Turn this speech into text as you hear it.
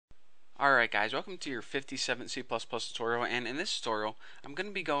Alright guys, welcome to your 57th C++ tutorial, and in this tutorial I'm going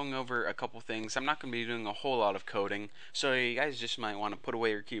to be going over a couple things. I'm not going to be doing a whole lot of coding, so you guys just might want to put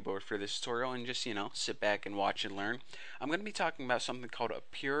away your keyboard for this tutorial and just, sit back and watch and learn. I'm going to be talking about something called a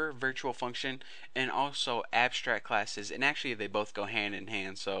pure virtual function and also abstract classes, and actually they both go hand in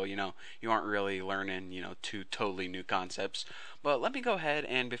hand, so you aren't really learning, two totally new concepts. But let me go ahead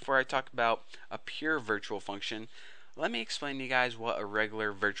and before I talk about a pure virtual function, let me explain to you guys what a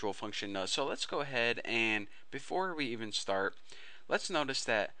regular virtual function does. So let's go ahead and before we even start, let's notice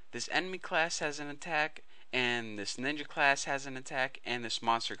that this enemy class has an attack, and this ninja class has an attack, and this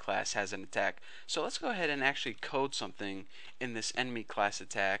monster class has an attack. So let's go ahead and actually code something in this enemy class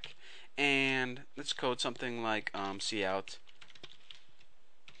attack, and let's code something like cout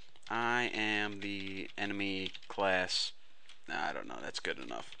I am the enemy class. I don't know, that's good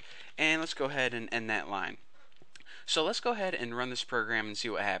enough. And let's go ahead and end that line. So let's go ahead and run this program and see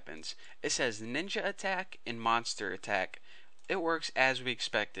what happens. It says ninja attack and monster attack. It works as we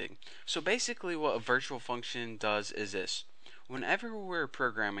expected. So basically what a virtual function does is this. Whenever we're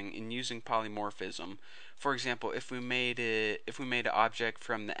programming and using polymorphism, for example, if we made an object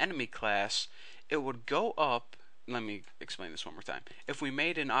from the enemy class, it would go up. Let me explain this one more time. If we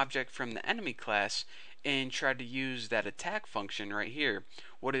made an object from the enemy class and tried to use that attack function right here,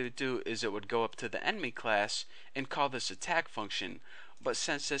 what it would do is it would go up to the enemy class and call this attack function. But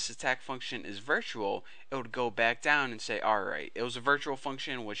since this attack function is virtual, it would go back down and say, alright, it was a virtual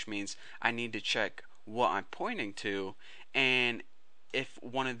function, which means I need to check what I'm pointing to, and if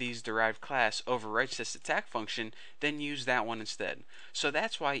one of these derived class overwrites this attack function, then use that one instead. So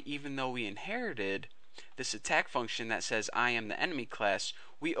that's why even though we inherited this attack function that says I am the enemy class,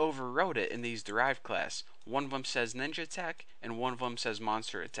 we overwrote it in these derived class. One of them says ninja attack and one of them says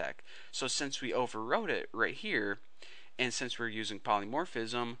monster attack. So since we overwrote it right here, and since we're using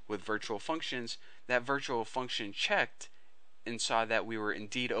polymorphism with virtual functions, that virtual function checked and saw that we were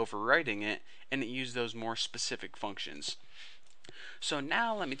indeed overwriting it, and it used those more specific functions. So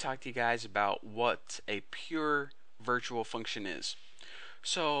now let me talk to you guys about what a pure virtual function is.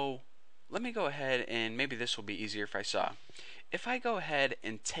 So let me go ahead and maybe this will be easier if I saw. If I go ahead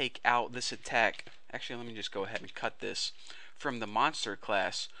and take out this attack, actually let me just go ahead and cut this from the monster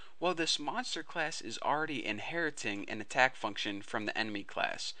class. Well, this monster class is already inheriting an attack function from the enemy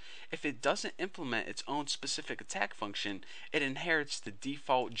class. If it doesn't implement its own specific attack function, it inherits the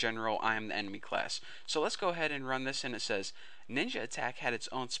default general I am the enemy class. So let's go ahead and run this, and it says ninja attack had its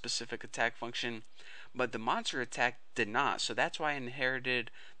own specific attack function, but the monster attack did not, so that's why I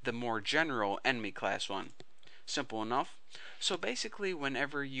inherited the more general enemy class one. Simple enough. So basically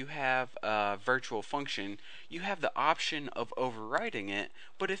whenever you have a virtual function, you have the option of overriding it,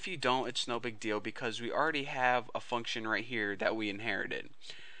 but if you don't, it's no big deal because we already have a function right here that we inherited.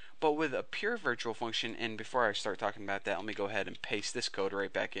 But with a pure virtual function, and before I start talking about that, let me go ahead and paste this code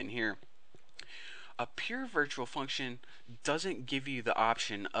right back in here. A pure virtual function doesn't give you the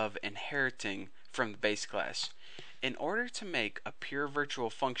option of inheriting from the base class. In order to make a pure virtual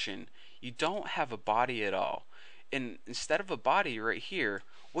function, you don't have a body at all. And instead of a body right here,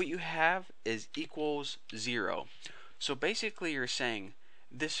 what you have is equals 0. So basically you're saying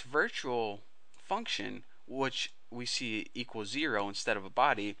this virtual function, which we see equals 0 instead of a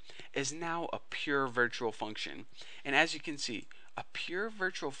body, is now a pure virtual function. And as you can see, a pure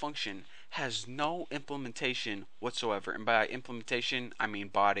virtual function has no implementation whatsoever. And by implementation, I mean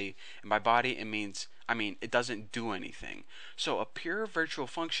body. And by body, it means, it doesn't do anything. So a pure virtual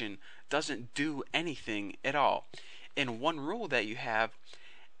function doesn't do anything at all. And one rule that you have,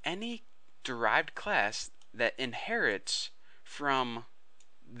 any derived class that inherits from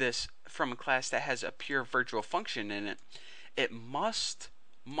a class that has a pure virtual function in it, it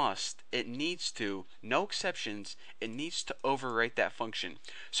it needs to, no exceptions, it needs to overwrite that function.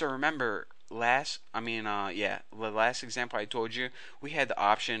 So remember, the last example I told you, we had the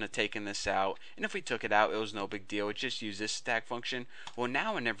option of taking this out, and if we took it out, it was no big deal. It just used this attack function. Well,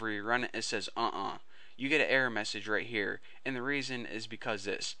 now whenever we run it, it says, you get an error message right here, and the reason is because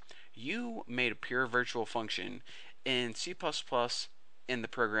you made a pure virtual function in C++, and the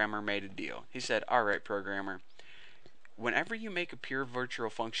programmer made a deal. He said, alright programmer, whenever you make a pure virtual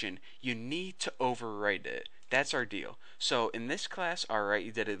function, you need to overwrite it. That's our deal. So in this class, alright,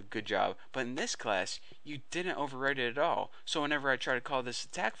 you did a good job, but in this class, you didn't overwrite it at all. So whenever I try to call this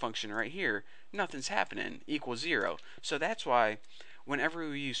attack function right here, nothing's happening, equals 0. So that's why whenever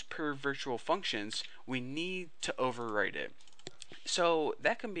we use pure virtual functions, we need to overwrite it. So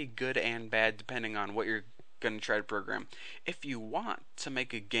that can be good and bad depending on what you're going to try to program. If you want to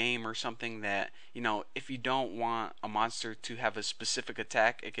make a game or something that, if you don't want a monster to have a specific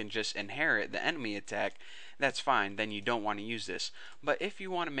attack, it can just inherit the enemy attack, that's fine, then you don't want to use this. But if you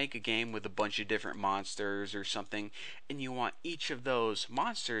want to make a game with a bunch of different monsters or something, and you want each of those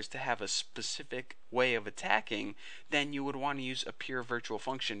monsters to have a specific way of attacking, then you would want to use a pure virtual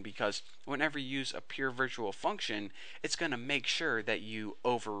function, because whenever you use a pure virtual function, it's going to make sure that you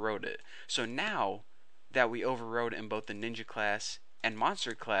overrode it. So now that we overrode in both the ninja class and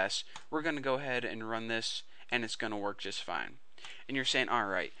monster class, we're going to go ahead and run this, and it's going to work just fine. And you're saying,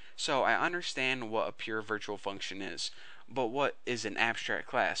 alright, so I understand what a pure virtual function is, but what is an abstract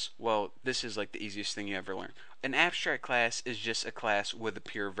class? Well, this is like the easiest thing you ever learn. An abstract class is just a class with a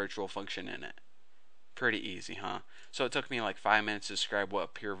pure virtual function in it. Pretty easy, huh? So it took me like 5 minutes to describe what a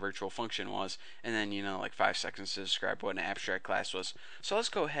pure virtual function was, and then, like 5 seconds to describe what an abstract class was. So let's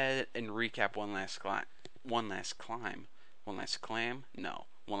go ahead and recap one last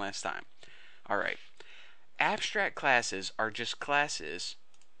time. Alright. Abstract classes are just classes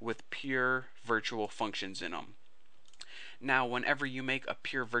with pure virtual functions in them. Now, whenever you make a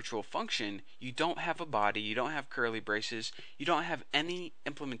pure virtual function, you don't have a body, you don't have curly braces, you don't have any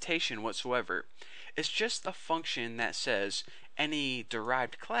implementation whatsoever. It's just a function that says any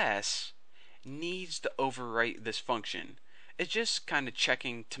derived class needs to overwrite this function. It's just kind of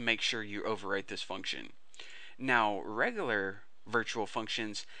checking to make sure you overwrite this function. Now, regular virtual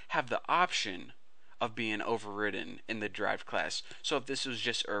functions have the option of being overridden in the derived class. So if this was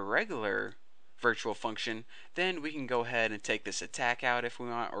just a regular virtual function, then we can go ahead and take this attack out if we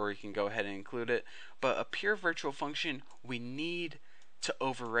want, or we can go ahead and include it. But a pure virtual function, we need to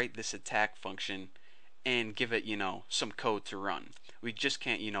overwrite this attack function and give it, some code to run. We just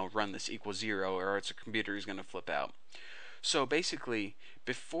can't, run this equals 0, or else the computer is going to flip out. So basically,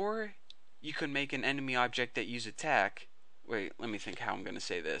 before you can make an enemy object that use attack, wait, let me think how I'm going to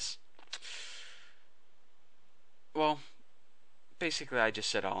say this. Well, basically I just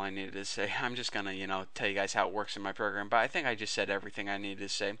said all I needed to say. I'm just gonna, tell you guys how it works in my program, but I think I just said everything I needed to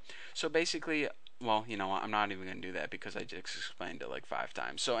say. So basically, well, I'm not even gonna do that because I just explained it like 5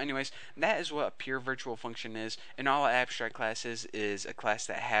 times. So anyways, that is what a pure virtual function is, and all abstract classes is a class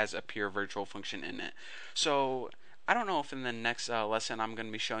that has a pure virtual function in it. So I don't know if in the next lesson I'm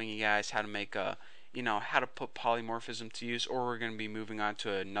gonna be showing you guys how to make a how to put polymorphism to use, or we're going to be moving on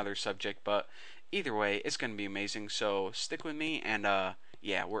to another subject, but either way, it's going to be amazing, so stick with me, and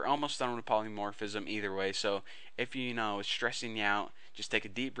yeah, we're almost done with polymorphism either way, so if it's stressing you out, just take a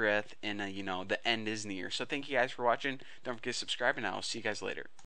deep breath, and the end is near. So thank you guys for watching. Don't forget to subscribe, and I'll see you guys later.